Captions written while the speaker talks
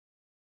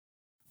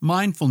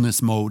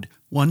Mindfulness Mode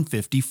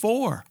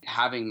 154.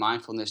 Having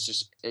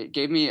mindfulness it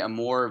gave me a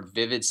more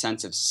vivid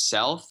sense of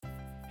self.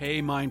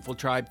 Hey, Mindful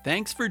Tribe,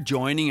 thanks for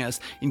joining us.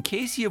 In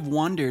case you've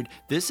wondered,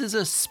 this is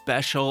a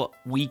special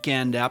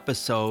weekend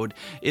episode.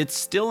 It's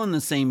still in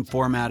the same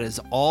format as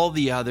all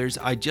the others.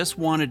 I just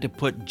wanted to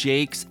put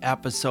Jake's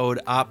episode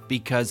up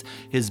because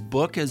his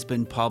book has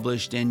been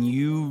published and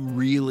you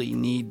really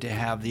need to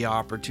have the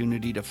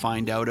opportunity to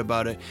find out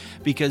about it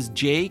because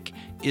Jake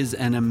is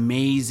an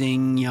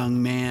amazing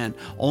young man.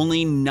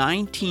 Only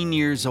 19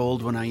 years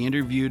old when I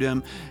interviewed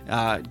him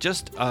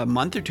just a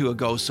month or two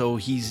ago, so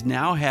he's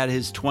now had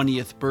his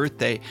 20th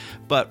birthday.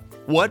 But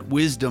what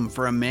wisdom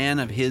for a man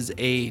of his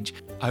age.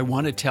 I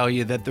want to tell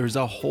you that there's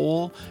a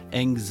whole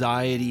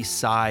anxiety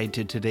side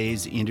to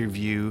today's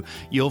interview.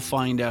 You'll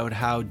find out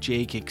how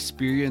Jake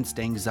experienced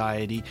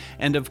anxiety.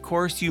 And of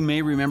course, you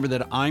may remember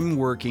that I'm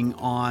working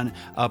on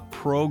a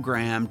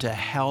program to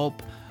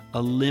help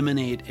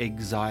eliminate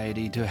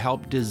anxiety, to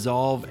help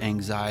dissolve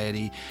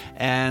anxiety.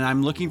 And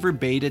I'm looking for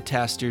beta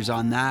testers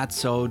on that.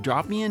 So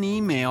drop me an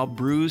email,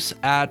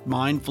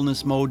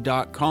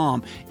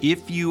 bruce@mindfulnessmode.com,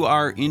 if you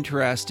are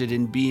interested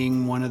in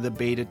being one of the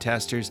beta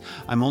testers.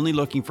 I'm only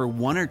looking for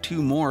one or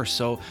two more,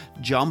 so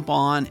jump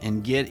on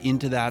and get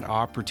into that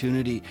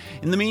opportunity.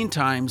 In the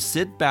meantime,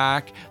 sit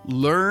back,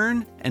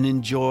 learn, and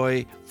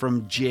enjoy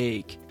from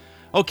Jake.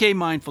 Okay,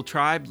 Mindful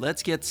Tribe,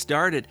 let's get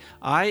started.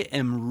 I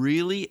am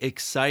really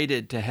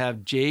excited to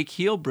have Jake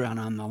Heilbrunn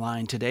on the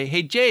line today.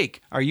 Hey, Jake,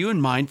 are you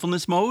in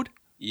mindfulness mode?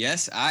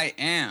 Yes, I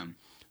am.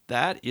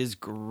 That is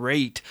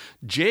great.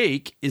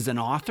 Jake is an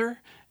author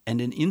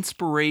and an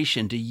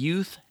inspiration to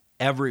youth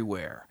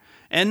everywhere.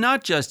 And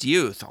not just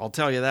youth, I'll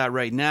tell you that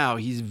right now.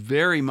 He's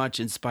very much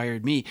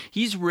inspired me.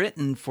 He's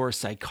written for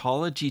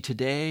Psychology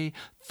Today,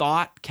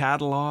 Thought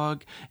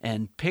Catalog,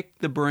 and Pick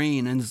the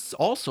Brain, and has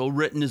also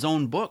written his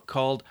own book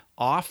called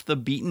Off the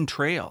Beaten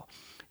Trail.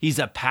 He's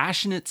a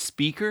passionate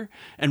speaker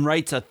and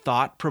writes a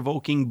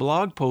thought-provoking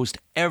blog post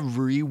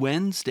every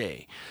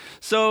Wednesday.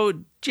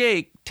 So,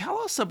 Jake, tell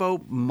us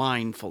about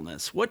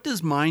mindfulness. What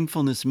does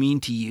mindfulness mean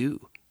to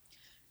you?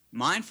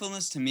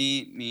 Mindfulness to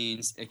me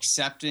means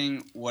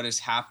accepting what is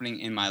happening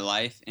in my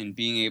life and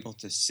being able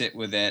to sit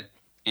with it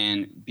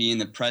and be in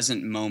the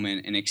present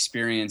moment and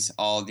experience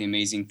all the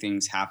amazing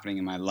things happening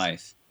in my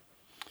life.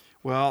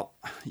 Well,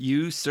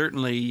 you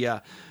certainly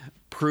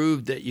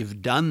proved that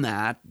you've done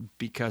that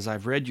because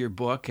I've read your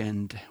book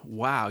and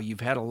wow,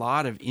 you've had a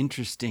lot of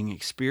interesting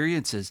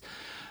experiences.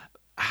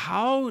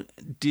 How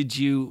did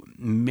you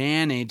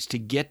manage to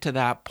get to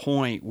that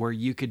point where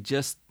you could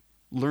just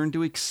learn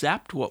to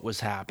accept what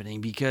was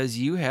happening? Because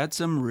you had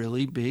some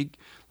really big,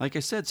 like I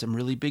said, some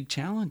really big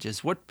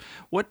challenges. What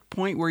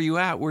point were you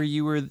at where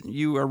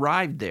you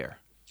arrived there?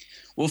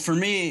 Well, for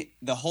me,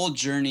 the whole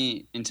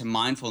journey into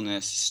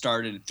mindfulness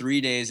started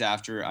 3 days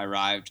after I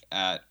arrived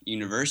at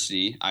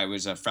university. I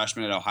was a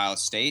freshman at Ohio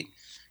State,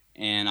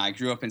 and I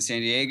grew up in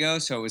San Diego,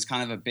 so it was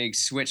kind of a big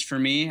switch for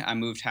me. I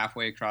moved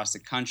halfway across the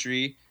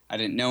country. I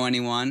didn't know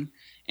anyone.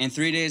 And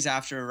 3 days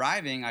after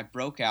arriving, I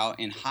broke out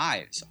in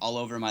hives all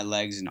over my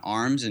legs and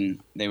arms,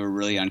 and they were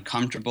really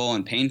uncomfortable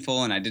and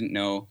painful, and I didn't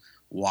know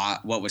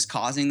what was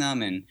causing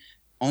them. And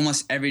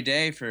almost every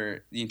day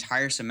for the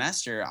entire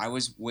semester, I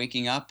was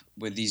waking up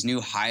with these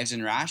new hives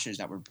and rashes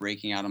that were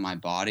breaking out of my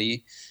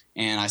body.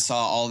 And I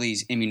saw all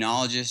these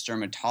immunologists,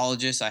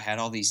 dermatologists. I had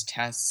all these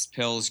tests,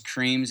 pills,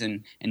 creams,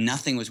 and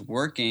nothing was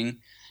working.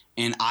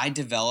 And I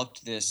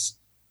developed this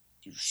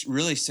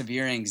really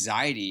severe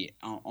anxiety.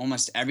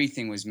 Almost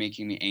everything was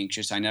making me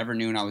anxious. I never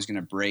knew when I was going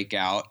to break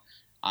out.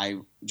 I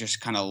just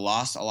kind of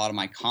lost a lot of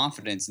my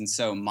confidence. And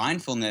so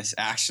mindfulness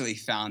actually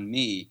found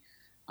me.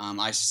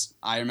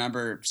 I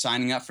remember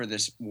signing up for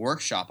this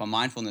workshop, a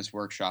mindfulness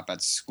workshop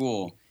at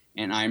school,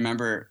 and I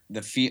remember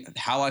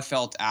how I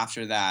felt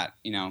after that,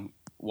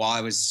 while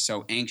I was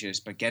so anxious,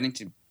 but getting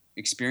to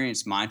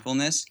experience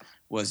mindfulness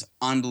was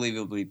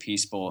unbelievably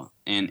peaceful,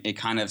 and it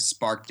kind of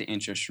sparked the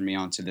interest for me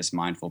onto this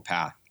mindful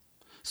path.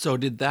 So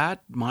did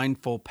that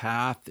mindful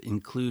path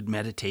include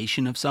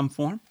meditation of some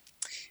form?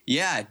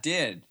 Yeah, it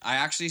did. I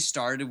actually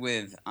started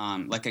with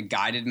like a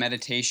guided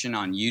meditation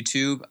on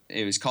YouTube.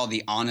 It was called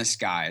The Honest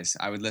Guys.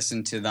 I would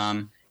listen to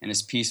them and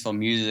it's peaceful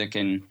music,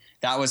 and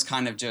that was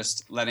kind of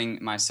just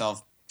letting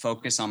myself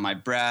focus on my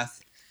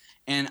breath.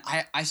 And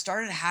I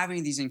started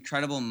having these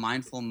incredible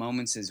mindful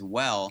moments as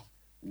well,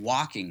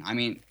 walking. I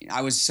mean,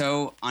 I was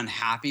so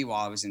unhappy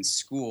while I was in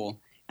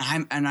school.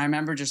 And I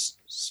remember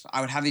I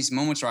would have these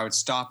moments where I would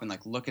stop and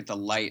like look at the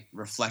light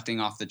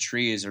reflecting off the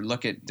trees or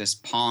look at this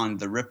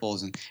pond, the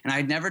ripples. And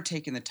I'd never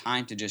taken the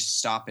time to just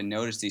stop and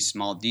notice these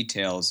small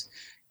details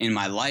in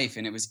my life.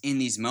 And it was in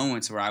these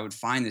moments where I would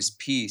find this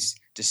peace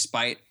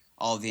despite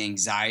all the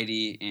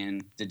anxiety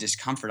and the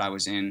discomfort I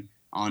was in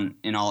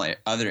all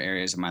other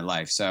areas of my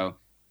life. So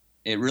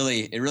it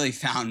really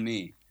found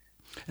me.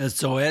 And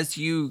so as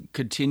you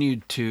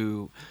continued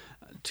to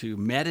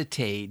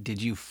meditate,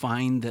 did you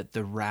find that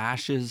the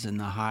rashes and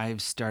the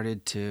hives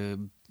started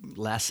to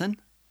lessen?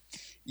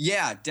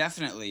 Yeah,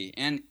 definitely.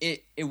 And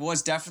it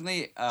was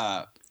definitely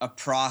a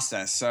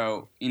process.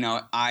 So,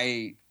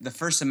 the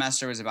first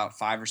semester was about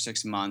 5 or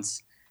 6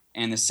 months.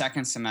 And the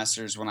second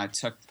semester is when I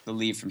took the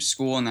leave from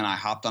school. And then I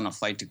hopped on a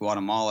flight to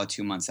Guatemala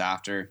 2 months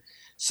after.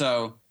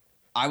 So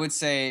I would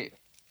say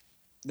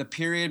the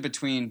period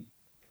between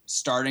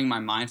starting my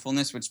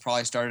mindfulness, which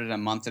probably started a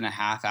month and a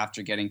half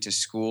after getting to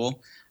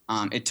school,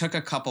 it took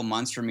a couple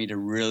months for me to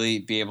really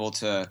be able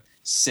to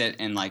sit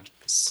and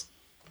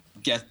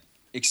get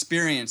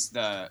experience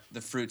the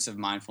fruits of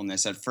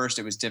mindfulness. At first,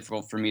 it was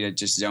difficult for me to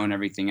just zone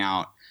everything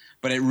out,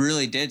 but it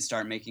really did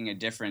start making a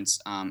difference,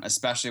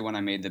 especially when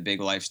I made the big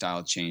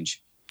lifestyle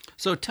change.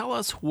 So tell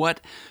us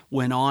what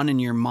went on in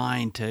your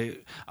mind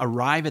to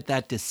arrive at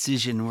that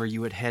decision where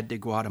you would head to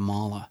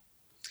Guatemala.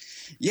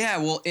 Yeah,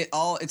 well,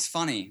 it's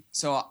funny.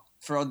 So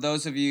for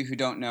those of you who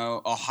don't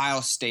know,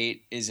 Ohio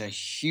State is a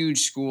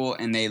huge school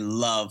and they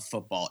love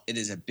football. It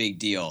is a big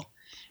deal.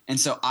 And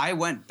so I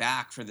went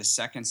back for the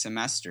second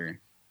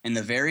semester, and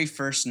the very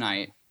first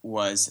night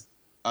was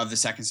of the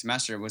second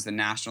semester was the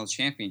national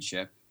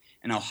championship,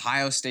 and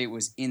Ohio State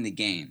was in the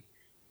game.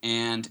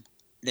 And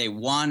they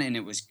won, and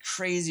it was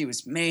crazy. It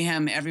was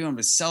mayhem. Everyone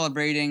was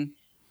celebrating,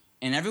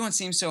 and everyone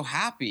seemed so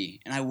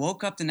happy. And I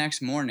woke up the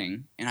next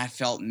morning and I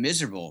felt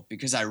miserable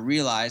because I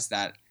realized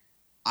that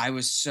I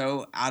was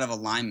so out of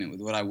alignment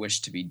with what I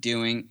wished to be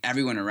doing.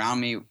 Everyone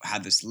around me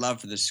had this love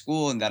for the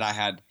school, and that I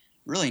had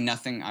really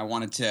nothing I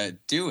wanted to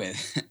do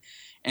with.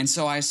 And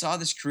so I saw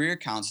this career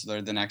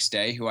counselor the next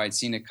day who I'd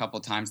seen a couple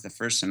times the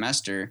first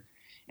semester.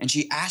 And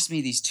she asked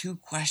me these two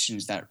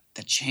questions that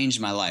changed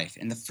my life.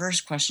 And the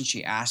first question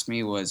she asked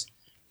me was,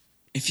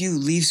 if you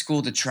leave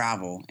school to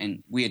travel,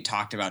 and we had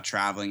talked about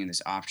traveling in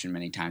this option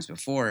many times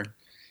before,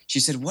 she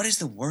said, what is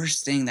the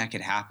worst thing that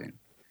could happen?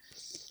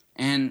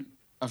 And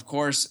of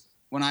course,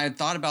 when I had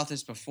thought about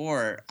this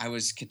before, I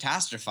was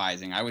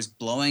catastrophizing. I was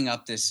blowing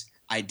up this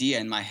idea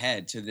in my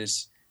head to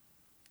this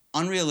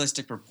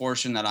unrealistic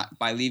proportion that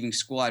by leaving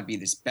school, I'd be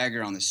this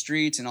beggar on the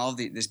streets and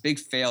this big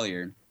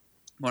failure.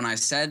 When I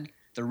said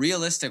the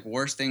realistic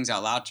worst things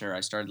out loud to her,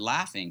 I started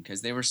laughing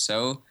because they were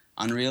so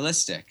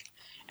unrealistic.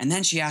 And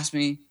then she asked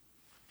me,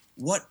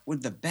 what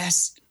would the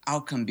best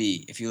outcome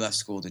be if you left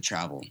school to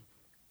travel?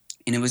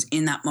 And it was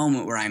in that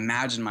moment where I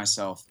imagined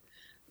myself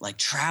like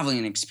traveling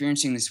and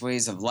experiencing these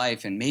ways of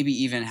life, and maybe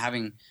even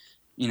having,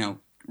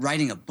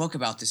 writing a book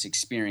about this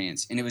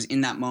experience. And it was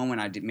in that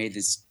moment I made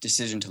this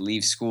decision to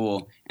leave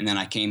school. And then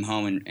I came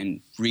home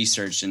and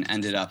researched and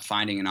ended up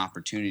finding an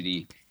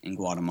opportunity in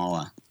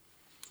Guatemala.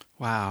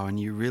 Wow, and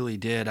you really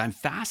did. I'm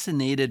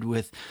fascinated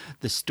with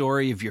the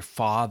story of your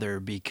father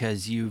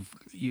because you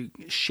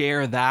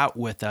share that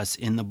with us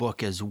in the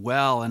book as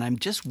well. And I'm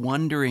just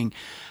wondering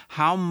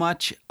how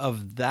much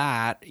of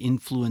that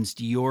influenced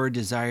your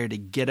desire to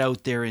get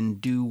out there and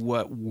do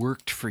what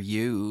worked for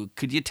you.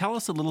 Could you tell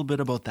us a little bit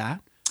about that?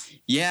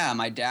 Yeah,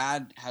 my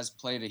dad has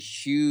played a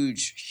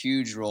huge,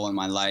 huge role in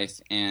my life.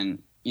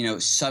 And,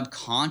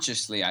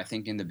 subconsciously, I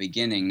think in the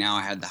beginning, now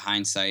I had the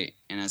hindsight,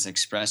 and as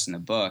expressed in the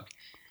book,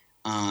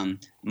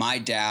 my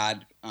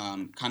dad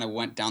kind of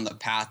went down the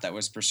path that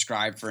was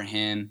prescribed for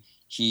him.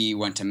 He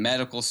went to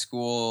medical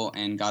school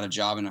and got a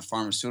job in the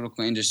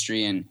pharmaceutical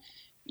industry. And,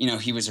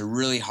 he was a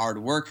really hard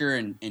worker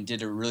and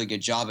did a really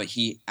good job, but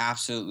he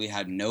absolutely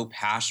had no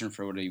passion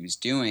for what he was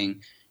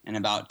doing. And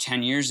about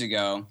 10 years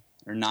ago,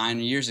 or 9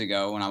 years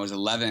ago, when I was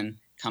 11,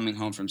 coming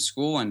home from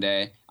school one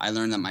day, I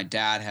learned that my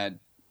dad had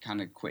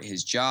kind of quit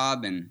his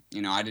job. And,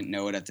 I didn't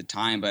know it at the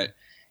time, but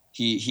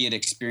he had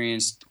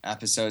experienced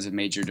episodes of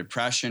major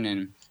depression,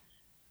 and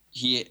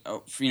he,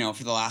 for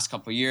the last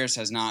couple of years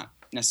has not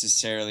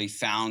necessarily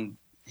found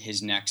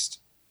his next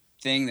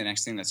thing, the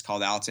next thing that's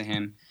called out to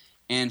him.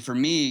 And for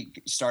me,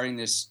 starting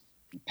this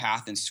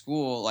path in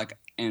school,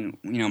 and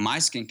my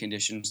skin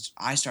conditions,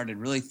 I started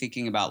really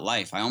thinking about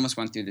life. I almost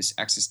went through this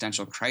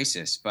existential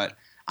crisis, but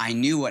I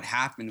knew what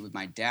happened with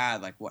my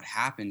dad, like what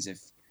happens if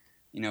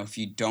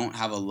you don't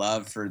have a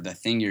love for the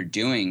thing you're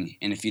doing,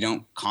 and if you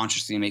don't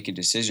consciously make a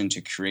decision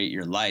to create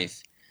your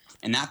life.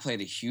 And that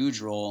played a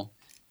huge role.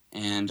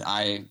 And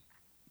I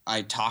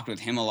talked with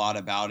him a lot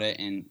about it.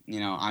 And,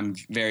 I'm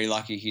very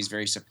lucky he's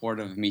very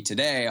supportive of me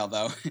today,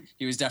 although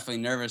he was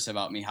definitely nervous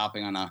about me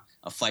hopping on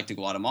a flight to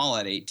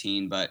Guatemala at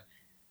 18. But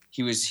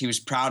he was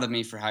proud of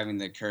me for having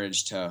the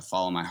courage to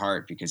follow my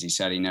heart, because he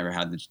said he never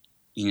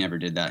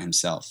did that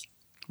himself.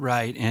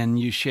 Right, and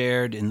you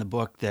shared in the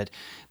book that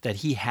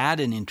he had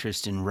an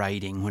interest in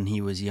writing when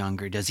he was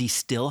younger. Does he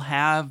still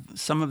have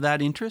some of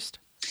that interest?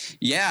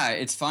 Yeah,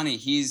 it's funny.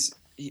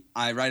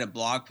 I write a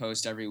blog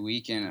post every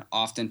week, and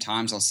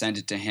oftentimes I'll send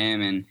it to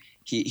him, and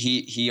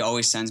he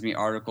always sends me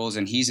articles,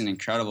 and he's an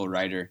incredible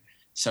writer.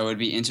 So it'd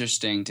be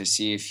interesting to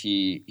see if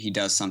he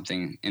does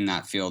something in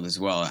that field as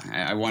well.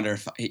 I wonder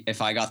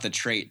if I got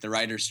the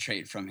writer's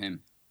trait from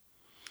him.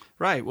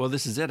 Right. Well,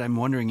 this is it. I'm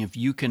wondering if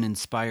you can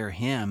inspire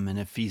him, and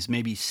if he's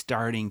maybe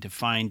starting to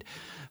find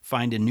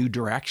a new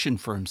direction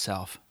for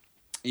himself.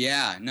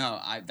 Yeah, no,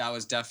 that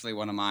was definitely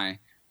one of my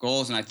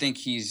goals, and I think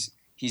he's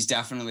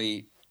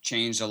definitely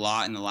changed a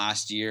lot in the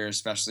last year,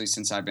 especially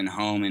since I've been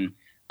home. And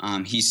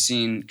He's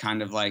seen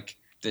kind of like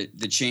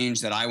the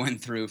change that I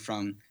went through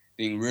from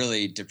being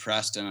really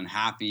depressed and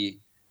unhappy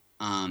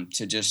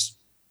to just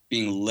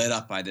being lit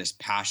up by this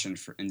passion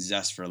for and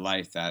zest for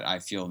life that I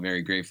feel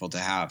very grateful to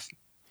have.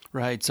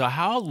 Right. So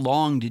how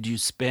long did you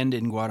spend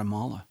in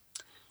Guatemala?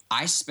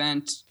 I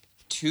spent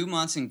 2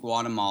 months in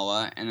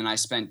Guatemala, and then I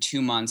spent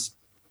 2 months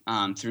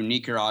through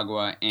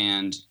Nicaragua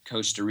and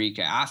Costa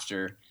Rica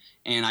after.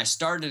 And I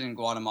started in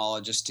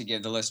Guatemala, just to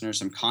give the listeners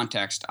some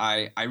context.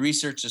 I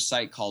researched a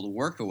site called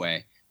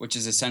Workaway, which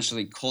is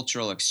essentially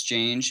cultural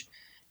exchange.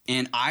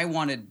 And I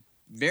wanted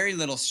very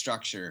little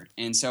structure.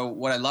 And so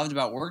what I loved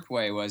about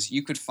Workaway was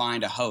you could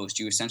find a host.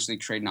 You essentially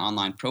create an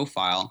online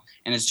profile,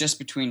 and it's just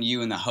between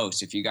you and the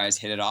host. If you guys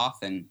hit it off,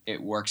 then it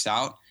works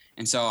out.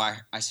 And so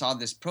I saw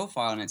this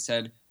profile, and it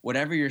said,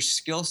 whatever your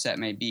skill set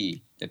may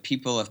be, the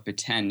people of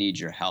Petén need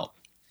your help.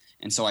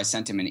 And so I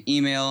sent him an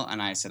email,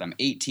 and I said, I'm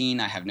 18,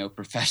 I have no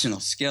professional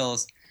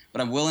skills,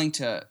 but I'm willing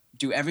to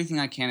do everything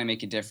I can to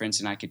make a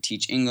difference, and I could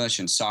teach English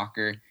and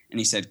soccer. And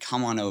he said,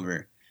 come on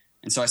over.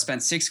 And so I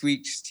spent 6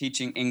 weeks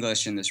teaching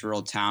English in this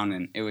rural town,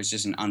 and it was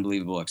just an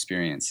unbelievable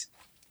experience.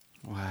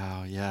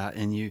 Wow, yeah,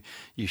 and you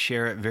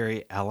share it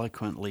very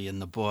eloquently in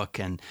the book,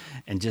 and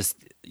just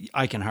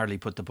I can hardly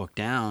put the book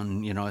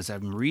down, as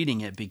I'm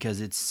reading it, because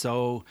it's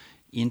so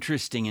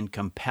interesting and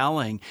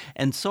compelling,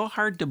 and so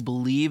hard to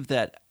believe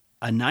that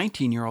a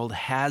 19-year-old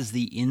has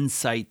the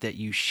insight that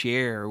you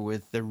share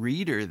with the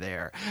reader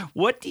there.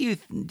 What do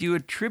you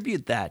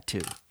attribute that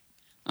to?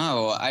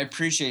 Oh, I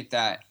appreciate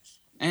that.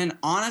 And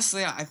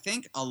honestly, I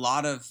think a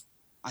lot of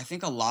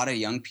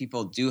young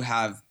people do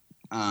have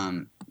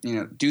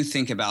do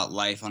think about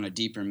life on a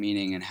deeper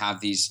meaning and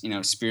have these,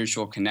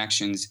 spiritual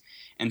connections.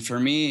 And for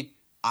me,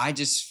 I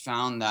just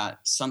found that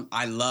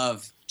I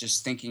love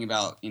just thinking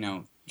about,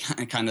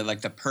 kind of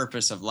like the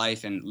purpose of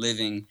life and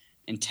living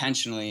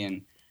intentionally.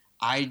 And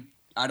I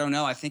don't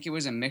know. I think it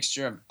was a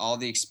mixture of all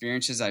the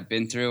experiences I've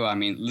been through. I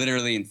mean,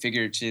 literally and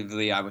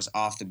figuratively, I was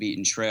off the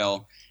beaten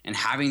trail, and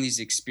having these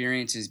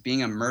experiences, being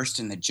immersed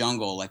in the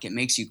jungle, like it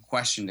makes you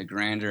question the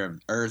grandeur of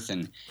Earth,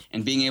 and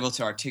being able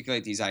to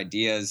articulate these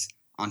ideas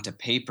onto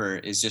paper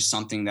is just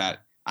something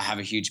that I have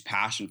a huge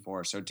passion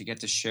for. So to get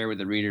to share with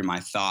the reader my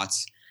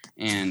thoughts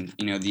and,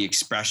 the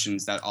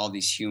expressions that all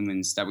these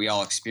humans that we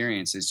all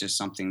experience is just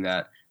something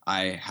that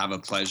I have a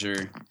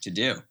pleasure to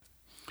do.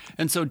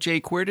 And so,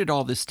 Jake, where did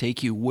all this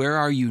take you? Where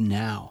are you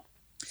now?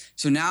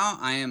 So now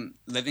I am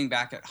living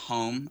back at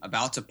home,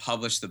 about to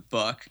publish the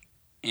book,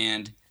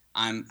 and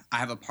I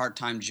have a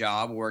part-time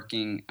job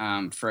working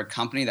for a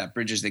company that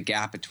bridges the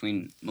gap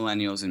between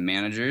millennials and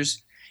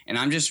managers. And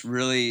I'm just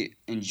really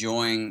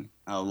enjoying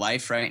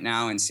life right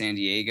now in San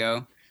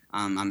Diego.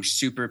 I'm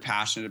super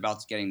passionate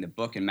about getting the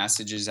book and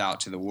messages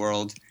out to the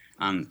world.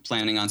 I'm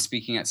planning on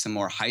speaking at some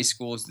more high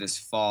schools this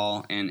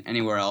fall and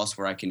anywhere else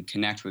where I can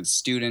connect with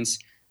students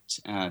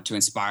to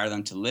inspire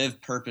them to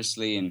live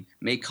purposely and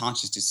make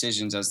conscious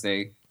decisions as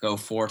they go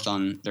forth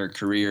on their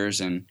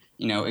careers and,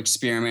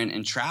 experiment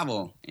and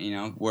travel.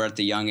 We're at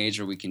the young age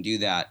where we can do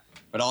that,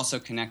 but also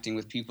connecting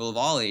with people of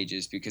all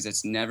ages, because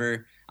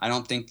I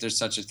don't think there's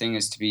such a thing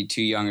as to be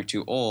too young or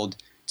too old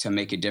to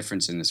make a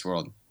difference in this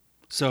world.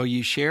 So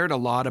you shared a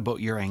lot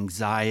about your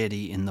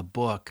anxiety in the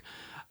book.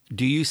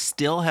 Do you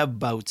still have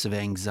bouts of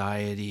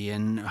anxiety?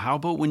 And how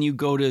about when you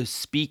go to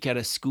speak at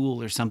a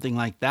school or something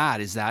like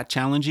that? Is that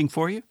challenging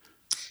for you?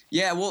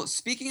 Yeah, well,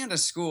 speaking at a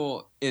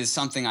school is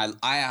something I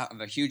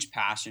have a huge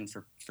passion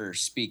for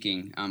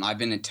speaking. I've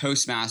been in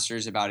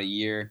Toastmasters about a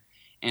year,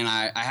 and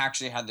I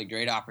actually had the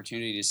great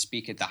opportunity to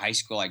speak at the high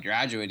school I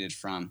graduated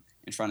from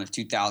in front of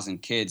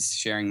 2,000 kids,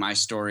 sharing my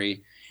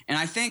story. And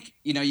I think,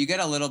 you get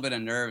a little bit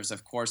of nerves,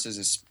 of course, as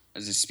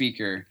a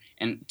speaker.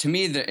 And to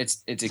me,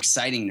 it's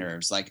exciting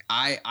nerves. Like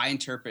I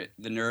interpret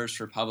the nerves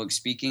for public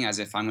speaking as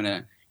if I'm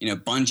going to,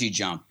 bungee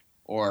jump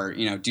or,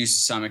 do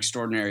some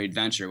extraordinary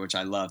adventure, which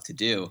I love to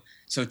do.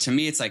 So to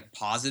me, it's like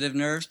positive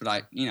nerves, but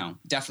I,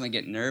 definitely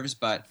get nerves.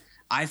 But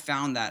I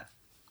found that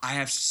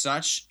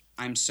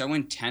I'm so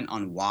intent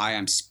on why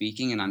I'm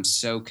speaking, and I'm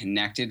so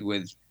connected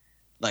with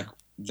like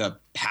the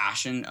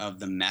passion of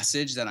the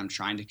message that I'm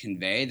trying to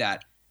convey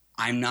that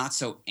I'm not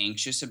so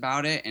anxious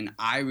about it. And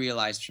I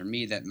realized for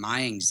me that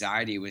my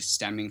anxiety was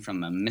stemming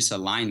from a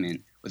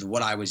misalignment with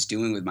what I was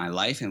doing with my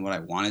life and what I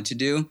wanted to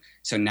do.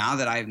 So now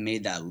that I've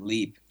made that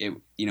leap,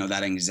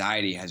 that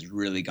anxiety has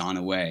really gone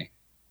away.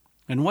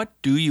 And what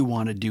do you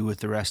want to do with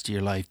the rest of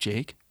your life,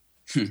 Jake?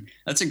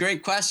 That's a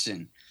great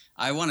question.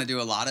 I want to do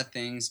a lot of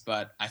things,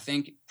 but I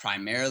think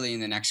primarily in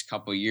the next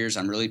couple of years,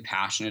 I'm really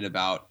passionate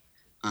about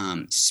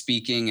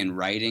speaking and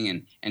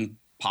writing and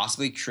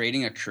possibly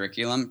creating a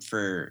curriculum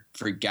for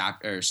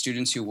gap or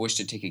students who wish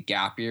to take a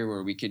gap year,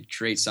 where we could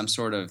create some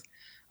sort of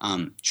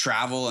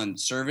travel and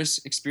service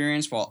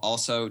experience while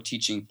also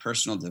teaching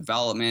personal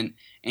development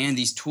and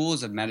these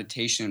tools of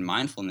meditation and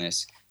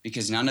mindfulness,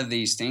 because none of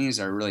these things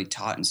are really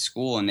taught in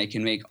school, and they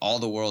can make all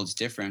the world's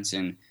difference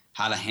in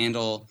how to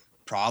handle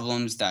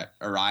problems that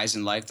arise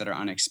in life that are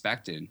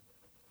unexpected.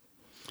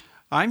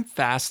 I'm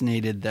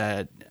fascinated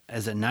that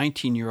as a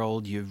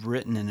 19-year-old, you've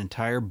written an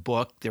entire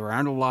book. There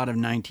aren't a lot of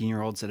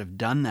 19-year-olds that have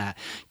done that.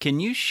 Can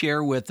you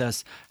share with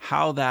us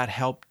how that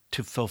helped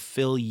to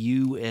fulfill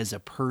you as a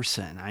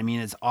person? I mean,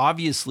 it's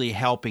obviously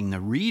helping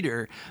the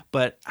reader,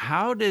 but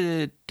how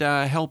did it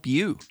help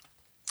you?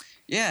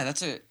 Yeah,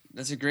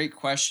 that's a great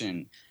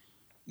question.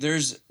 There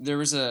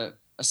was a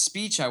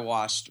speech I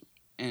watched,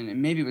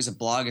 and maybe it was a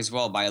blog as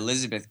well, by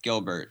Elizabeth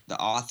Gilbert, the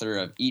author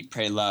of Eat,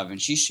 Pray, Love,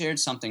 and she shared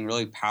something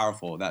really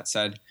powerful that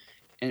said,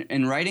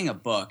 in writing a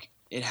book,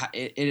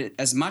 it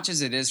as much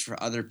as it is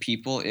for other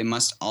people, it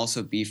must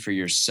also be for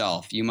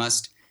yourself. You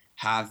must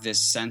have this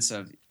sense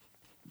of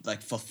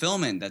like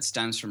fulfillment that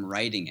stems from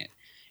writing it,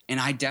 and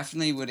I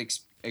definitely would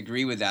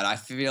agree with that. I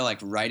feel like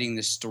writing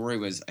this story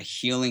was a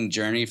healing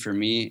journey for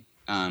me.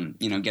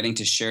 Getting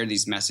to share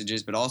these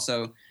messages, but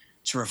also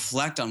to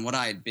reflect on what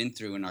I had been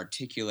through and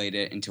articulate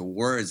it into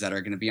words that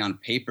are going to be on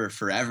paper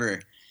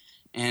forever.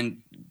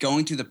 And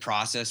going through the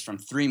process from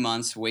 3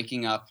 months,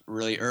 waking up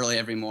really early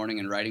every morning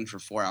and writing for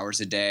 4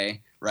 hours a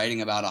day,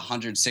 writing about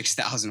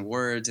 106,000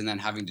 words, and then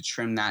having to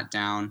trim that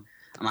down.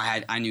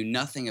 I knew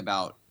nothing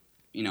about,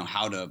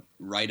 how to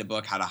write a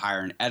book, how to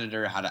hire an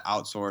editor, how to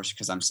outsource,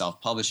 because I'm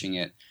self-publishing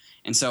it.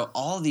 And so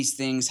all of these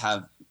things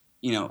have,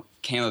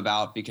 came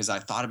about because I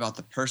thought about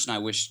the person I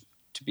wish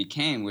to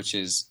become, which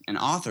is an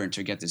author, and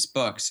to get this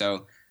book.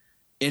 So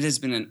it has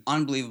been an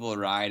unbelievable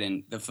ride,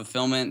 and the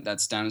fulfillment that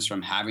stems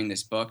from having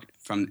this book,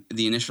 from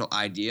the initial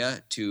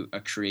idea to a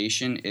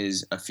creation,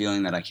 is a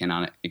feeling that I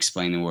cannot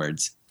explain in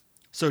words.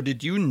 So,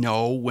 did you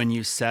know when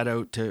you set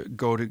out to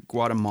go to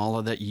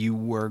Guatemala that you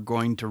were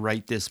going to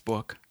write this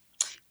book?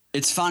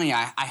 It's funny.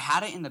 I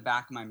had it in the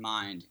back of my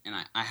mind, and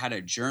I had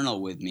a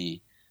journal with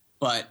me,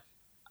 but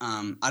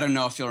I don't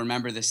know if you'll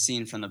remember this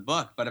scene from the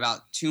book, but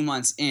about 2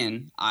 months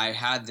in, I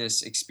had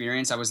this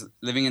experience. I was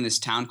living in this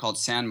town called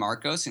San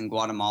Marcos in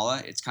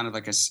Guatemala. It's kind of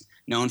like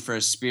known for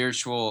a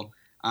spiritual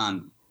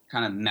kind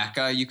of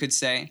mecca, you could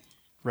say.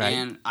 Right.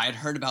 And I had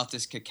heard about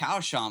this cacao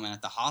shaman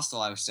at the hostel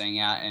I was staying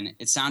at, and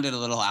it sounded a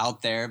little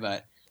out there,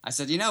 but I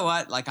said, you know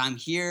what? Like, I'm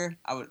here.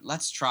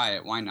 Let's try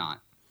it. Why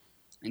not?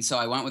 And so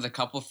I went with a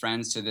couple of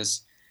friends to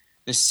this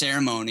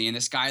ceremony, and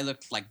this guy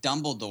looked like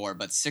Dumbledore,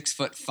 but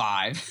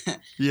 6'5".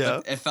 Yeah.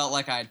 It felt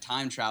like I had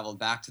time traveled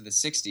back to the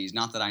 60s.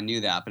 Not that I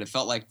knew that, but it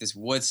felt like this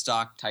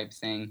Woodstock type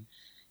thing.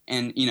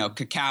 And,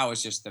 cacao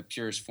is just the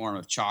purest form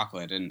of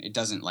chocolate, and it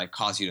doesn't like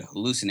cause you to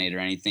hallucinate or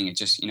anything. It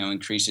just,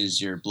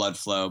 increases your blood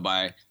flow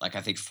by like,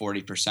 I think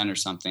 40% or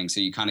something. So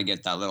you kind of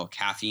get that little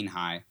caffeine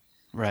high.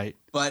 Right.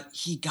 But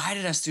he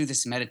guided us through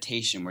this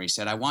meditation where he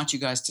said, I want you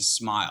guys to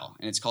smile.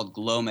 And it's called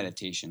glow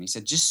meditation. He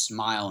said, just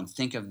smile and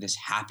think of this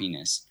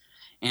happiness.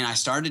 And I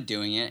started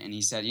doing it, and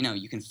he said,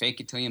 you can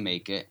fake it till you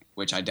make it,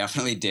 which I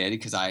definitely did,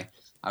 because I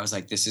was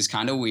like, this is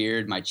kind of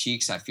weird. My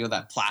cheeks, I feel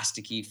that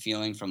plasticky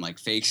feeling from like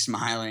fake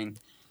smiling.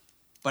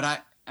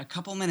 But a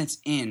couple minutes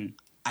in,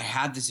 I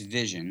had this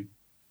vision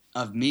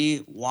of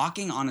me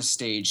walking on a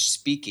stage,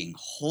 speaking,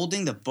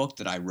 holding the book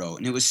that I wrote.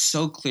 And it was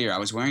so clear. I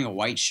was wearing a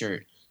white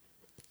shirt.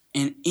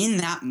 And in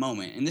that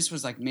moment, and this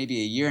was like maybe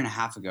a year and a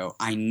half ago,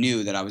 I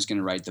knew that I was going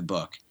to write the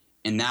book.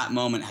 And that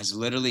moment has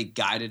literally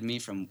guided me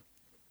from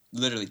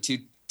literally to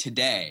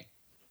today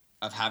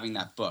of having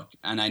that book.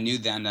 And I knew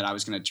then that I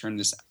was going to turn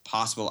this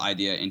possible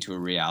idea into a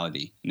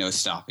reality. No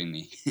stopping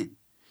me.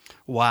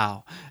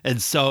 Wow.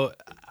 And so,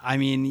 I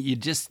mean, you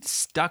just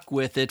stuck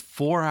with it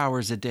 4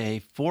 hours a day,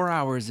 4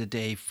 hours a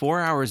day,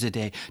 4 hours a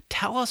day.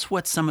 Tell us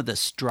what some of the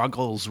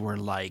struggles were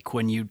like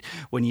when you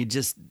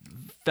just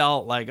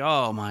felt like,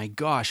 oh my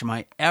gosh, am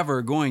I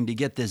ever going to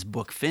get this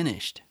book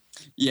finished?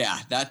 Yeah,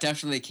 that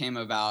definitely came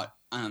about.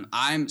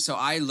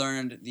 I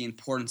learned the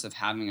importance of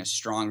having a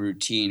strong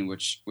routine,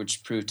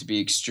 which proved to be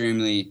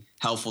extremely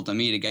helpful to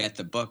me to get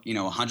the book,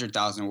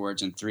 100,000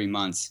 words in 3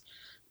 months.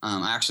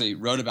 I actually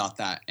wrote about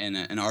that in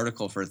an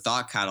article for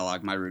Thought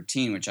Catalog, my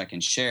routine, which I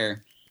can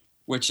share,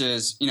 which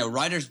is,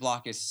 writer's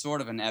block is sort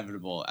of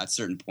inevitable at a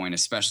certain point,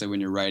 especially when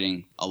you're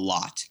writing a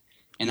lot.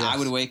 And yes. I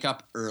would wake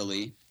up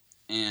early,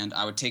 and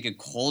I would take a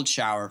cold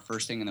shower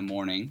first thing in the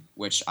morning,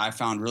 which I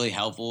found really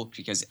helpful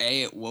because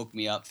A, it woke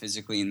me up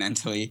physically and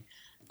mentally.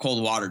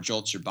 Cold water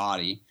jolts your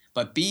body.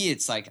 But B,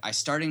 it's like I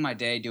starting my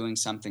day doing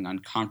something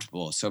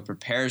uncomfortable. So it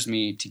prepares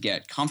me to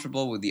get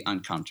comfortable with the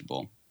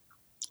uncomfortable.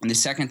 And the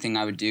second thing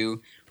I would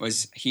do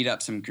was heat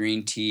up some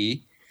green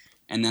tea.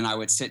 And then I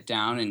would sit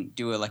down and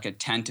do a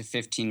 10 to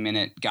 15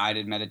 minute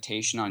guided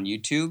meditation on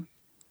YouTube.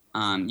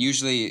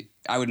 Usually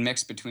I would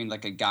mix between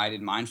like a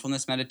guided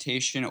mindfulness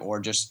meditation or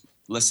just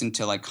listen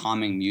to like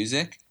calming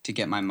music to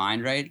get my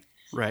mind right.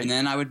 Right. And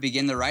then I would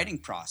begin the writing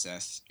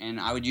process, and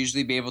I would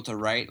usually be able to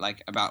write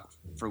like about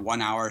for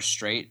 1 hour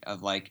straight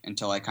of like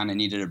until I kind of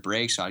needed a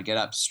break. So I'd get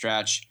up,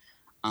 stretch,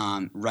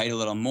 write a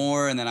little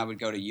more, and then I would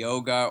go to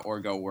yoga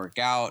or go work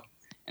out,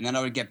 and then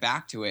I would get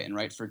back to it and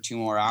write for 2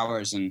 more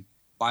hours. And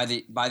by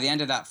the end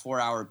of that 4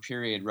 hour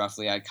period,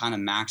 roughly, I kind of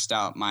maxed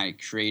out my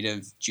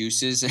creative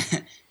juices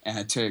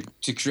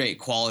to create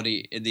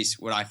quality, at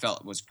least what I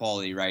felt was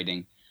quality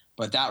writing.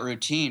 But that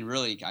routine,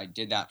 really, I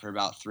did that for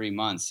about 3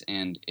 months,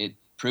 and it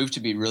proved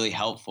to be really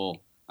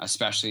helpful,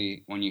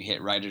 especially when you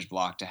hit writer's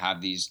block, to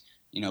have these,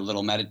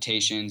 little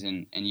meditations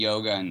and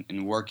yoga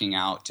and working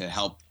out to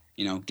help,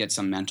 get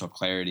some mental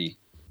clarity.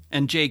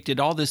 And Jake, did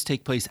all this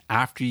take place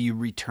after you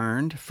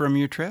returned from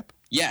your trip?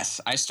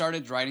 Yes, I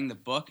started writing the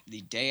book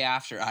the day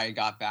after I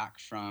got back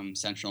from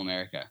Central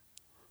America.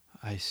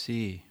 I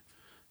see.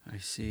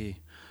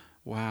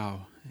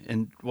 Wow.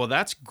 And well,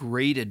 that's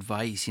great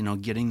advice,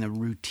 getting the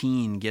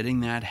routine, getting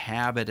that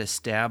habit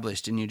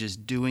established, and you're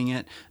just doing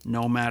it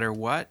no matter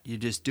what. You're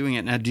just doing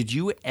it. Now, did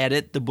you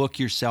edit the book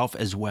yourself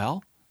as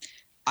well?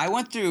 I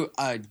went through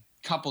a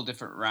couple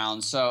different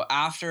rounds. So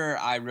after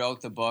I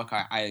wrote the book,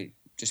 I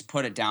just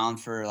put it down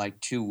for like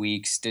 2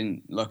 weeks,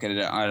 didn't look at it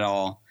at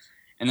all.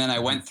 And then I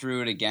went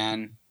through it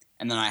again.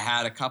 And then I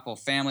had a couple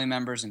family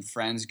members and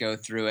friends go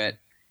through it.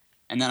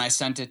 And then I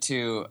sent it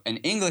to an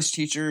English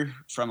teacher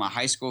from a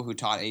high school who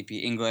taught AP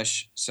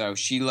English. So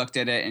she looked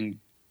at it and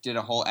did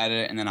a whole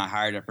edit. And then I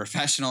hired a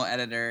professional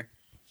editor.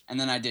 And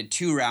then I did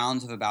 2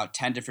 rounds of about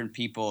 10 different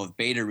people of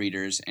beta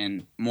readers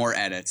and more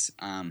edits,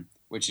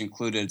 which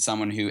included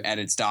someone who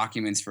edits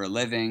documents for a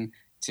living,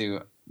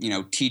 to,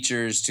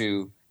 teachers,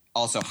 to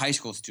also high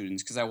school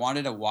students, because I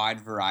wanted a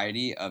wide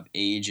variety of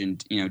age and,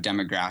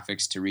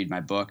 demographics to read my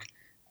book.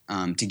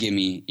 To give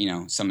me,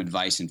 some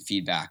advice and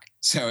feedback.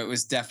 So it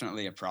was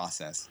definitely a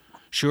process.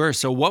 Sure.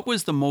 So what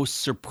was the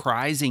most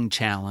surprising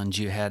challenge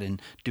you had in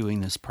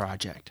doing this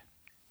project?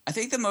 I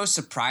think the most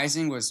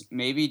surprising was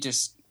maybe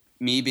just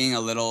me being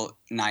a little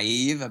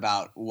naive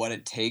about what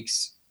it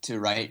takes to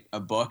write a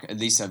book, at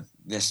least of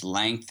this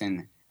length,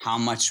 and how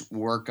much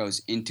work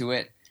goes into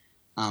it.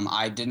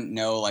 I didn't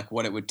know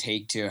what it would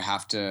take to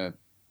have to,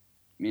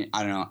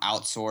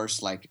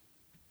 outsource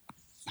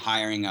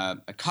hiring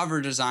a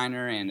cover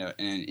designer and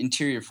an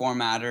interior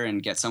formatter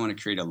and get someone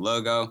to create a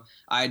logo.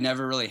 I had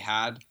never really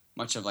had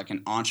much of an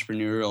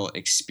entrepreneurial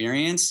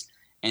experience,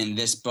 and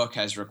this book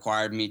has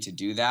required me to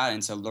do that.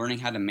 And so learning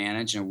how to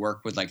manage and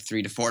work with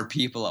 3 to 4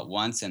 people at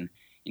once and,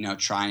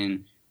 try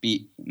and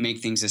make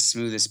things as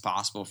smooth as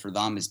possible for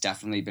them has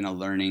definitely been a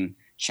learning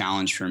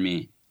challenge for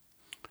me.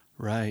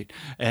 Right.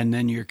 And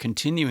then you're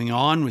continuing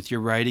on with your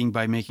writing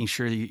by making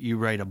sure you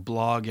write a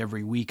blog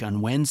every week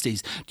on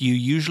Wednesdays. Do you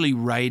usually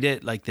write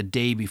it the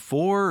day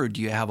before, or do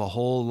you have a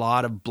whole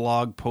lot of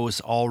blog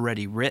posts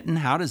already written?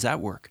 How does that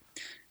work?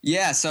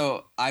 Yeah,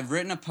 so I've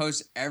written a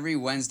post every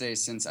Wednesday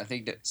since I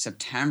think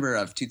September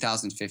of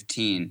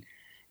 2015.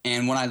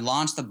 And when I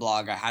launched the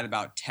blog, I had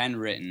about 10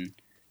 written.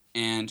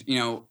 And,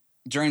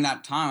 during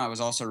that time, I was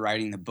also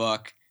writing the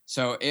book.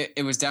 So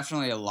it was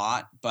definitely a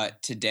lot.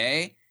 But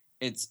today,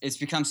 it's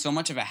become so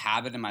much of a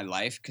habit in my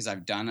life, because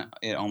I've done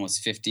it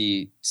almost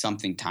 50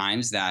 something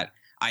times, that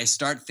I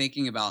start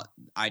thinking about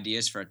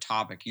ideas for a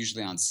topic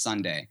usually on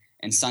Sunday.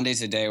 And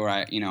Sunday's a day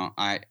where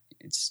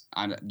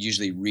I'm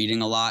usually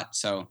reading a lot.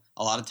 So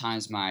a lot of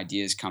times my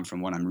ideas come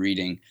from what I'm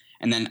reading.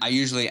 And then I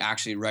usually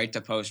actually write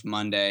the post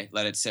Monday,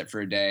 let it sit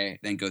for a day,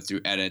 then go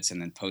through edits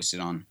and then post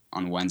it on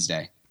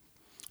Wednesday.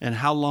 And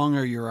how long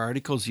are your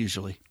articles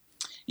usually?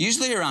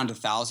 Usually around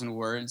 1,000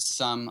 words,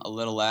 some a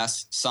little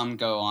less. Some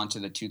go on to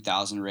the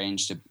 2,000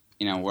 range to,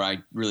 where I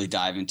really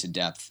dive into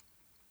depth.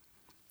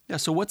 Yeah.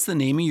 So what's the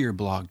name of your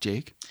blog,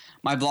 Jake?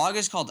 My blog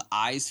is called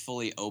Eyes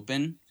Fully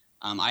Open.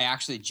 I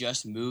actually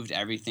just moved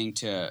everything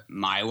to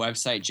my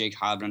website,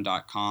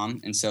 jakeheilbrunn.com.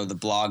 And so the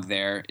blog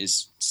there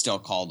is still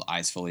called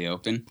Eyes Fully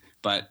Open.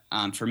 But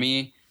for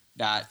me,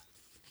 that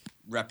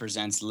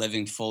represents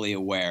living fully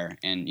aware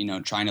and,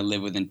 trying to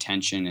live with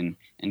intention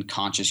and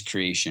conscious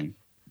creation.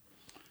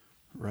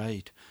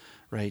 Right.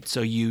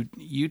 So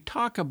you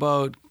talk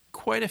about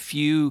quite a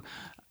few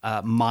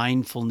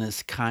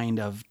mindfulness kind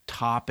of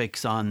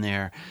topics on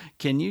there.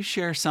 Can you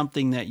share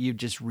something that you've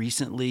just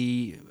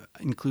recently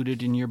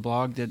included in your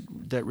blog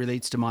that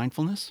relates to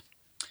mindfulness?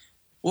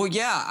 Well,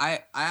 yeah,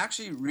 I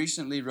actually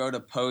recently wrote a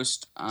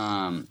post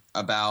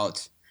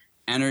about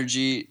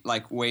energy,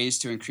 ways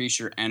to increase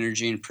your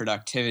energy and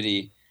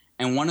productivity.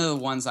 And one of the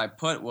ones I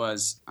put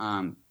was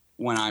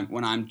when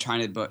I'm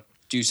trying to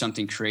do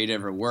something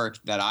creative or work,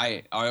 that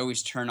I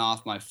always turn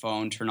off my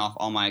phone, turn off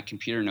all my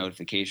computer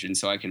notifications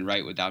so I can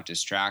write without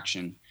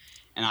distraction.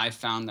 And I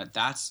found that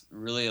that's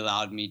really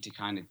allowed me to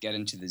kind of get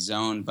into the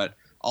zone. But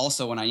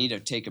also when I need to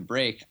take a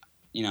break,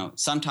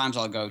 sometimes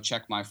I'll go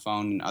check my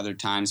phone and other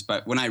times.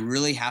 But when I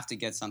really have to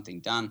get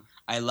something done,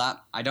 I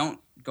don't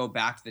go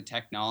back to the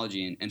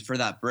technology. And for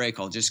that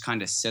break, I'll just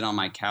kind of sit on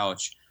my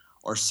couch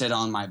or sit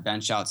on my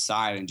bench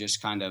outside and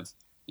just kind of,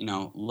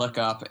 look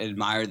up,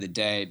 admire the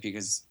day,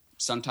 because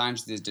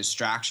sometimes the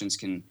distractions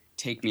can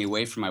take me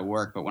away from my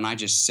work. But when I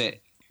just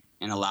sit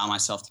and allow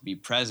myself to be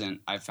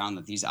present, I found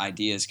that these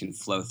ideas can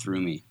flow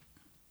through me.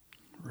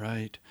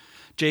 Right.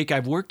 Jake,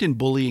 I've worked in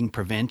bullying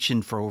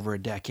prevention for over a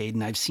decade,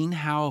 and I've seen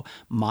how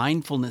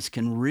mindfulness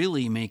can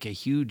really make a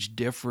huge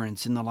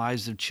difference in the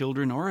lives of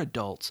children or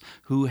adults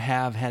who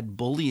have had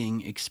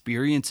bullying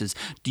experiences.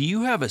 Do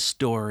you have a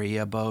story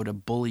about a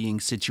bullying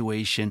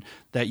situation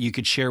that you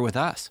could share with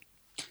us?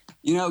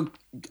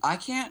 I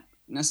can't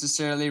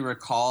necessarily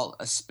recall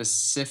a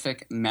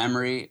specific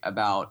memory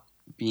about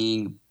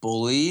being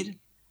bullied,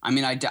 I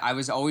mean, I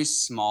was always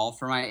small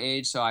for my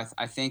age, so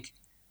I think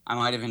I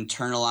might have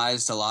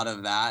internalized a lot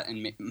of that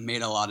and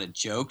made a lot of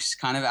jokes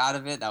kind of out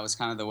of it. That was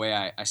kind of the way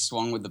I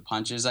swung with the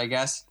punches, I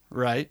guess.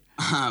 Right.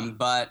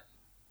 But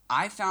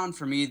I found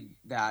for me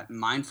that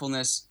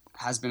mindfulness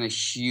has been a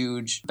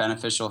huge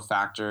beneficial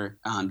factor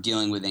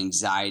dealing with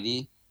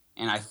anxiety.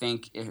 And I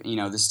think,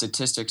 the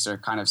statistics are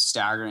kind of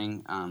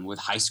staggering with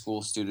high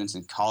school students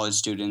and college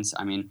students.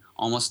 I mean,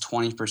 almost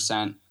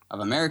 20% of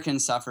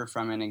Americans suffer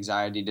from an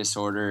anxiety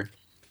disorder,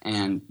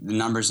 and the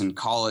numbers in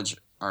college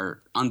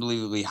are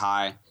unbelievably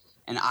high.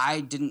 And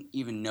I didn't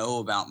even know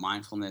about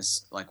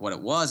mindfulness, like what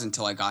it was,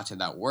 until I got to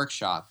that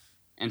workshop.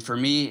 And for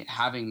me,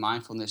 having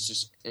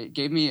mindfulness it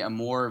gave me a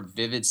more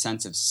vivid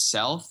sense of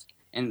self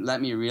and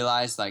let me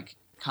realize, like,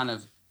 kind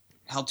of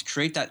helped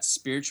create that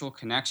spiritual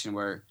connection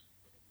where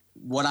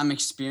what I'm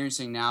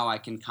experiencing now, I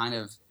can kind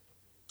of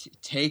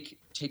take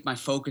my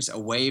focus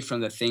away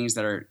from the things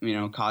that are,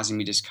 causing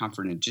me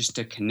discomfort, and just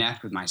to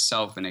connect with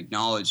myself and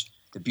acknowledge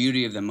the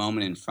beauty of the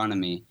moment in front of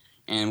me.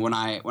 And when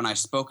I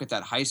spoke at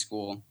that high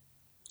school,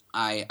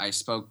 I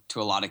spoke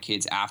to a lot of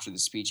kids after the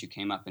speech who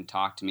came up and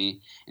talked to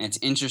me. And it's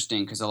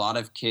interesting because a lot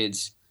of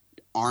kids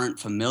aren't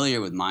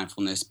familiar with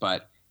mindfulness,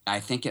 but I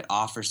think it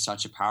offers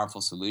such a powerful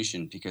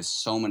solution because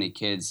so many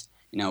kids,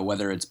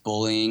 whether it's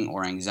bullying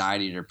or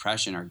anxiety or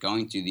depression, are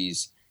going through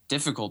these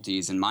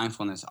difficulties, and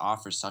mindfulness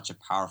offers such a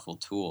powerful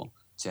tool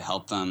to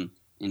help them,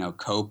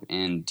 cope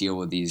and deal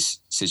with these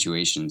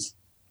situations.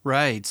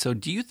 Right. So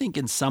do you think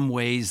in some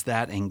ways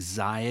that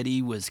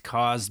anxiety was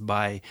caused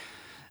by,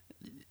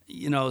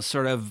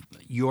 sort of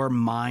your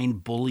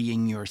mind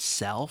bullying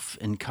yourself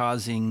and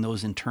causing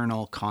those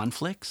internal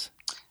conflicts?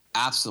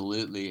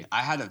 Absolutely.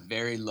 I had a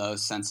very low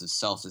sense of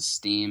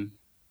self-esteem.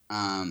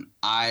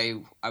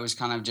 I was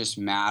kind of just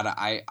mad.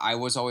 I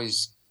was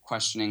always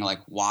questioning,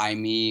 like, why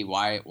me?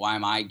 Why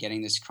am I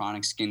getting this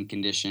chronic skin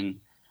condition?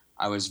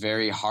 I was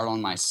very hard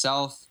on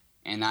myself,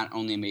 and that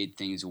only made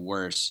things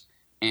worse.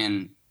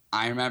 And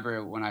I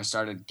remember when I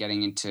started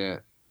getting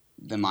into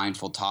the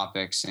mindful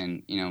topics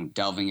and,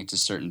 delving into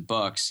certain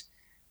books,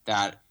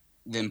 that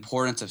the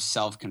importance of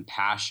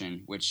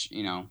self-compassion, which,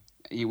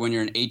 when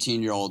you're an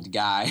 18-year-old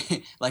guy,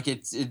 like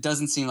it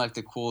doesn't seem like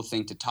the cool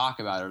thing to talk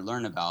about or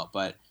learn about.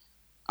 But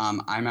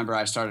I remember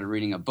I started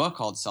reading a book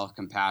called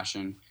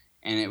Self-Compassion,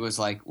 and it was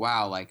like,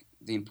 wow, like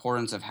the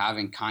importance of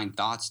having kind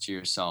thoughts to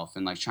yourself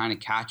and like trying to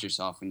catch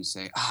yourself when you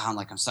say,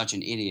 I'm such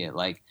an idiot,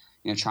 like,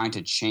 trying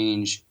to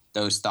change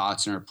those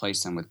thoughts and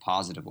replace them with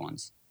positive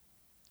ones.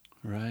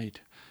 Right.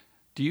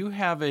 Do you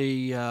have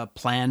a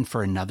plan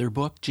for another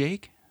book,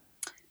 Jake?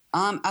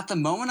 At the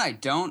moment, I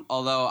don't,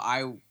 although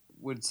I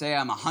would say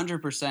I'm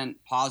 100%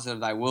 positive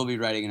that I will be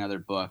writing another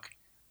book.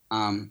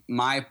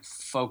 My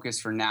focus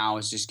for now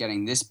is just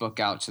getting this book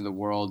out to the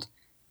world.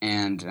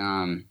 And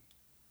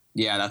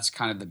that's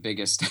kind of the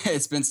biggest.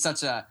 It's been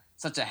such a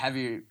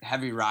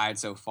heavy ride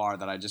so far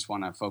that I just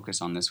want to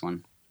focus on this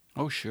one.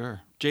 Oh,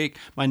 sure. Jake,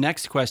 my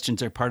next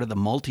questions are part of the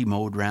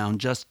multi-mode round.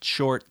 Just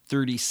short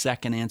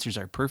 30-second answers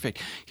are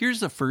perfect. Here's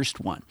the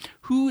first one.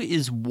 Who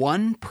is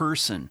one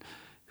person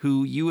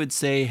who you would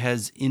say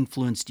has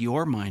influenced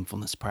your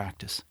mindfulness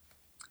practice?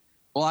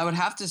 Well, I would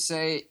have to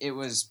say it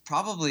was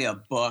probably a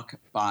book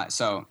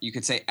so you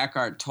could say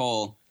Eckhart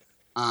Tolle.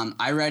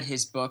 I read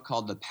his book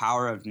called The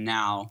Power of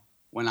Now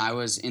when I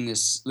was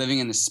living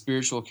in the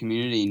spiritual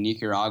community in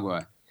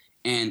Nicaragua.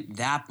 And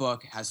that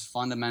book has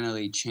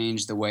fundamentally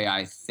changed the way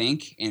I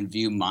think and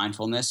view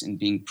mindfulness and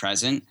being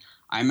present.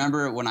 I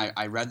remember when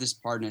I read this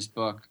part in his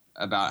book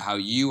about how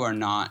you are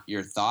not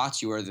your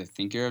thoughts, you are the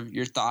thinker of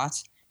your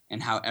thoughts,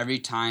 and how every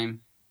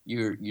time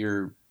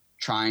you're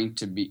trying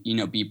to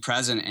be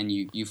present and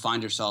you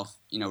find yourself,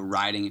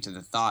 riding into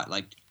the thought,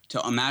 like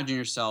to imagine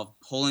yourself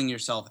pulling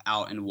yourself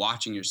out and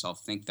watching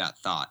yourself think that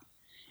thought.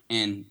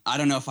 And I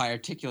don't know if I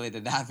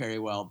articulated that very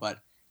well,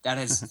 but that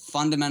has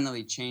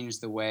fundamentally changed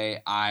the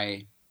way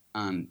I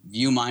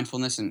view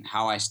mindfulness and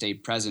how I stay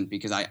present,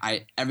 because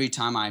I every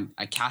time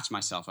I catch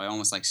myself, I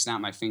almost like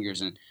snap my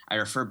fingers and I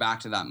refer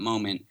back to that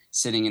moment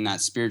sitting in that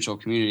spiritual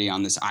community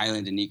on this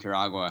island in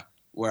Nicaragua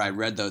where I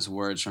read those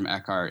words from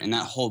Eckhart. And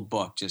that whole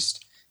book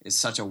just is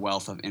such a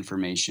wealth of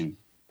information.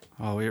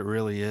 Oh, it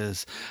really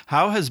is.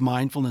 How has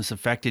mindfulness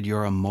affected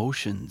your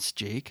emotions,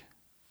 Jake?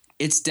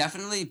 It's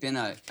definitely been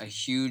a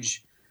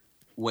huge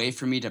way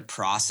for me to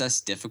process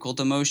difficult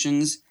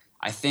emotions.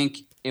 I think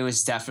it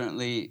was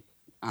definitely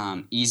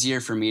easier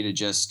for me to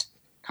just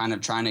kind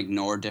of try and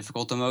ignore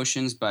difficult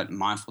emotions, but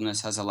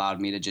mindfulness has allowed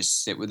me to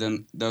just sit with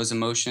those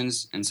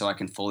emotions, and so I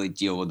can fully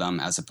deal with them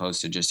as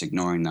opposed to just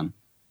ignoring them.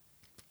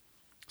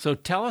 So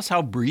tell us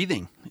how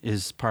breathing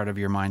is part of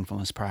your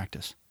mindfulness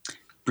practice.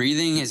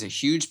 Breathing is a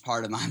huge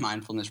part of my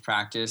mindfulness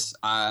practice,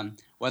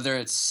 whether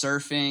it's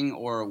surfing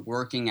or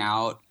working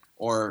out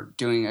or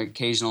doing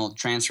occasional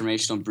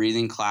transformational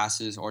breathing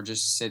classes or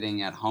just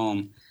sitting at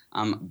home.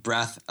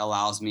 Breath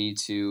allows me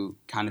to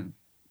kind of,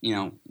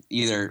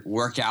 either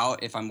work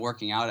out. If I'm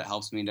working out, it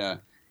helps me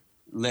to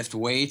lift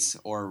weights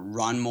or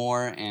run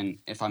more. And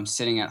if I'm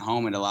sitting at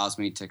home, it allows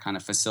me to kind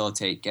of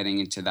facilitate getting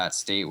into that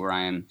state where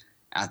I am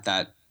at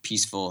that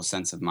peaceful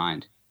sense of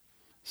mind.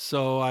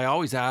 So I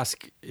always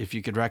ask if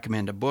you could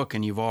recommend a book,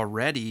 and you've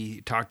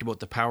already talked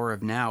about The Power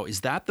of Now. Is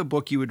that the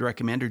book you would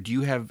recommend, or do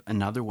you have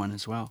another one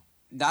as well?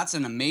 That's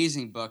an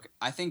amazing book.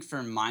 I think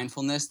for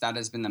mindfulness, that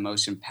has been the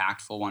most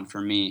impactful one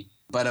for me.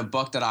 But a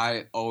book that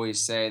I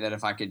always say that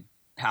if I could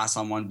pass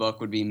on one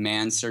book would be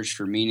Man's Search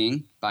for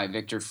Meaning by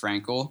Viktor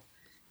Frankl.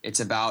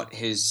 It's about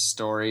his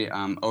story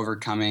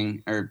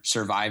overcoming or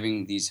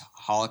surviving these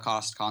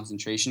Holocaust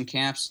concentration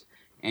camps.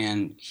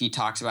 And he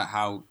talks about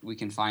how we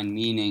can find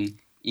meaning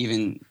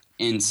even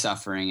in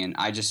suffering. And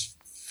I just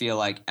feel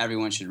like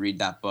everyone should read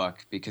that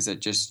book because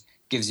it just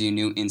gives you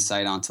new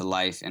insight onto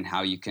life and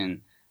how you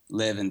can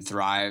live and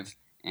thrive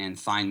and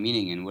find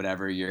meaning in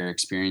whatever you're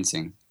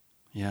experiencing.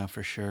 Yeah,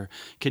 for sure.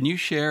 Can you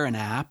share an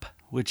app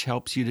which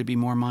helps you to be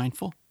more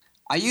mindful?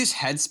 I use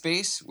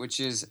Headspace, which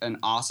is an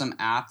awesome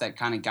app that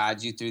kind of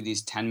guides you through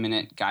these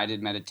 10-minute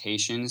guided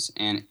meditations.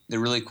 And the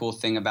really cool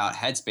thing about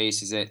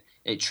Headspace is it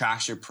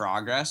tracks your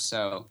progress.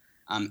 So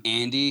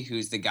Andy,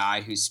 who's the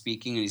guy who's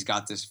speaking, and he's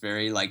got this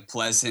very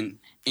pleasant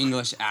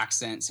English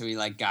accent, so he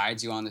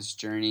guides you on this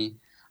journey.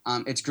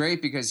 It's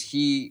great because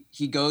he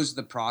goes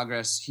the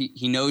progress.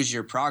 He knows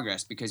your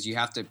progress because you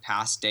have to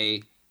pass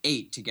day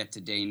 8 to get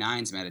to day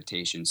 9's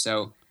meditation.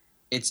 So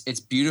it's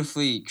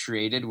beautifully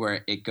created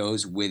where it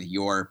goes with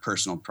your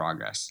personal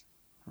progress.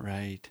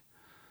 Right.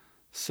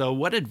 So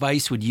what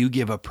advice would you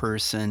give a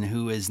person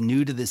who is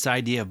new to this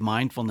idea of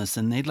mindfulness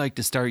and they'd like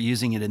to start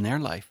using it in their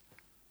life?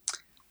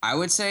 I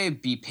would say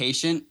be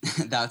patient.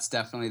 That's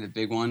definitely the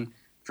big one.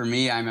 For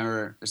me, I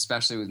remember,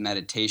 especially with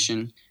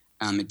meditation,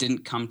 it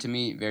didn't come to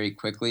me very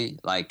quickly.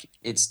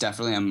 It's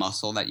definitely a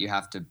muscle that you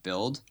have to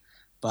build,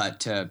 but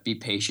to be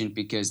patient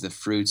because the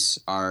fruits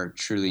are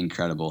truly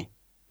incredible.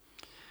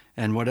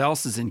 And what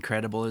else is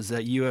incredible is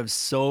that you have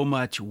so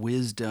much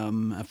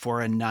wisdom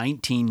for a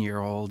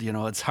 19-year-old.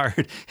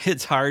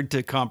 It's hard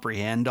to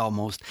comprehend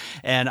almost.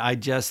 And I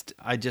just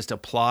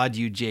applaud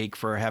you, Jake,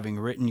 for having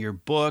written your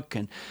book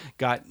and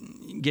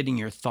getting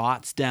your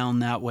thoughts down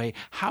that way.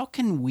 How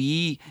can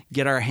we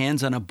get our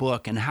hands on a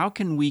book, and how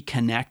can we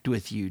connect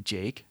with you,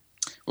 Jake?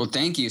 Well,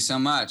 thank you so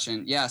much.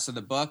 And so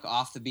the book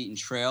Off the Beaten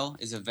Trail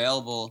is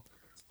available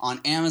on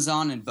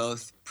Amazon in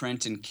both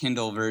print and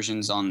Kindle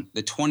versions on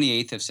the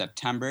 28th of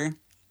September.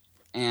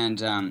 And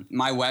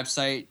my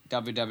website,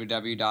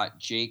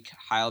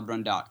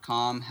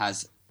 www.jakeheilbrunn.com,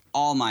 has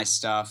all my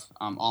stuff,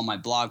 all my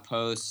blog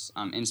posts,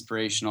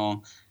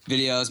 inspirational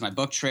videos, my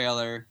book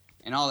trailer,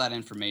 and all that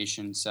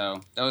information. So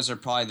those are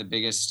probably the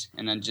biggest.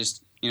 And then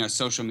just,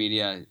 social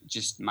media,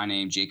 just my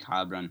name, Jake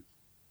Heilbrunn.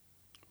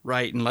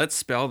 Right. And let's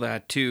spell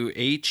that too.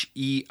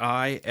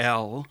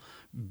 HeilBrunn,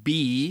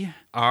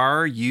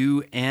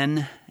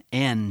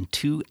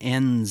 2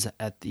 N's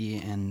at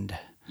the end.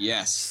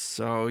 Yes.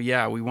 So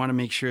yeah, we want to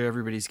make sure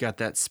everybody's got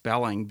that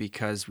spelling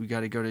because we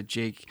got to go to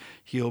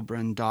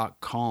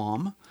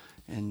jakeheilbrunn.com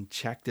and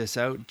check this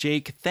out.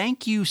 Jake,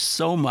 thank you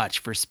so much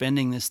for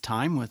spending this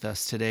time with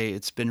us today.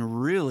 It's been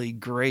really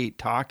great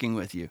talking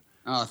with you.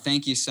 Oh,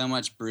 thank you so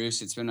much,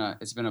 Bruce. It's been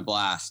a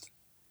blast.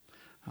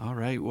 All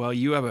right. Well,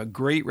 you have a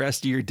great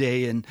rest of your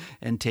day and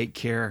take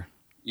care.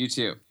 You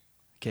too.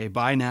 Okay,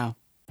 bye now.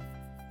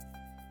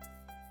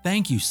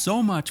 Thank you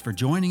so much for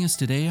joining us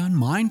today on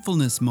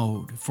Mindfulness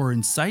Mode. For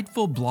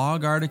insightful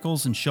blog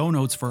articles and show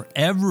notes for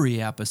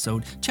every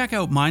episode, check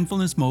out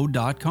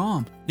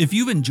mindfulnessmode.com. If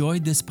you've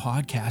enjoyed this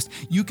podcast,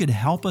 you could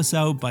help us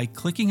out by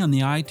clicking on the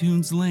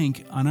iTunes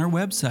link on our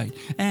website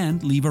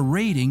and leave a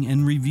rating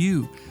and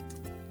review.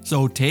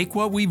 So take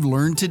what we've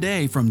learned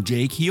today from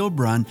Jake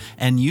Heilbrunn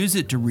and use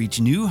it to reach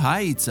new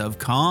heights of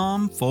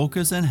calm,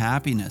 focus, and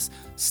happiness.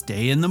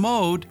 Stay in the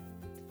mode.